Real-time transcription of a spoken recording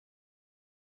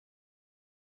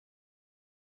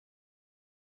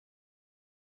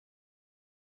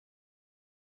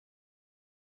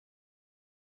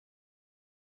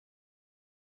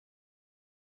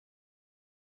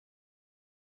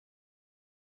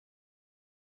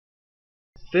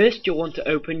First, you'll want to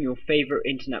open your favorite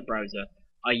internet browser.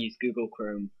 I use Google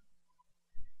Chrome.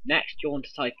 Next, you'll want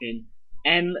to type in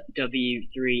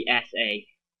MW3SA, and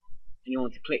you'll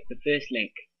want to click the first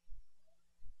link.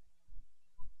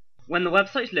 When the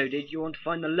website's loaded, you'll want to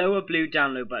find the lower blue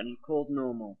download button called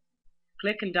Normal.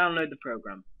 Click and download the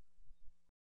program.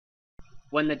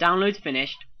 When the download's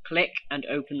finished, click and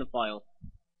open the file.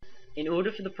 In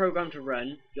order for the program to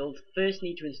run, you'll first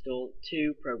need to install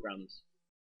two programs.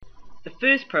 The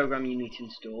first program you need to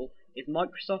install is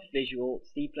Microsoft Visual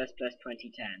C++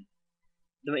 2010.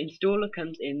 The installer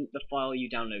comes in the file you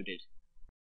downloaded.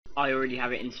 I already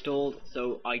have it installed,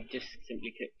 so I just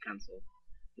simply click cancel.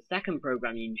 The second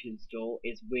program you need to install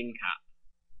is WinCap.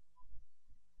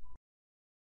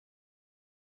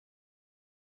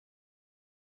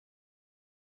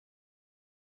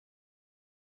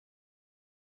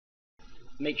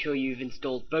 Make sure you've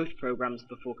installed both programs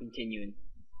before continuing.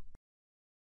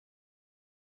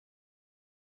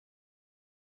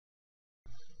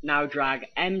 Now drag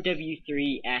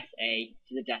MW3SA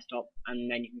to the desktop and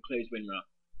then you can close WinRAR.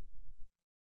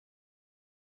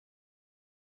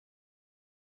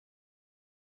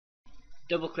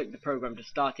 Double click the program to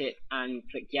start it and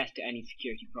click yes to any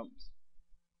security prompts.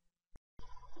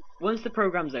 Once the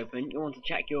program's open, you'll want to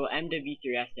check your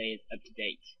MW3SA is up to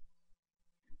date.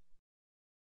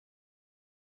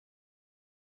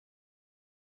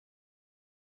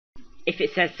 If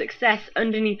it says success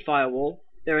underneath firewall,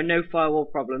 there are no firewall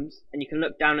problems, and you can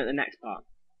look down at the next part.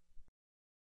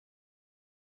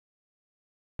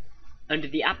 Under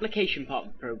the application part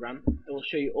of the program, it will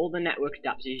show you all the network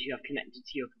adapters you have connected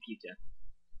to your computer.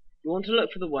 You want to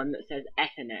look for the one that says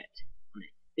Ethernet on it.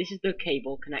 This is the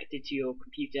cable connected to your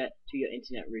computer to your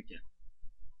internet router.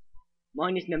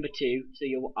 Mine is number 2,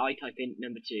 so I type in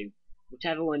number 2.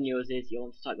 Whichever one yours is, you'll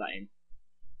want to type that in.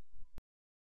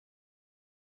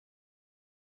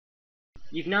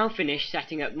 You've now finished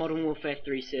setting up Modern Warfare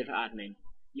 3 Server Admin.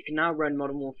 You can now run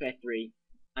Modern Warfare 3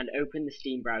 and open the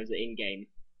Steam browser in-game.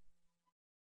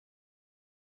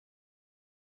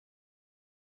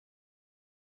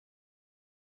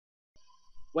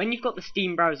 When you've got the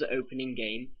Steam browser open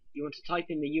in-game, you want to type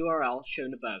in the URL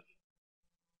shown above.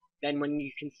 Then when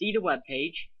you can see the web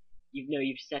page, you know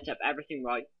you've set up everything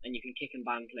right and you can kick and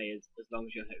ban players as long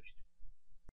as you're host.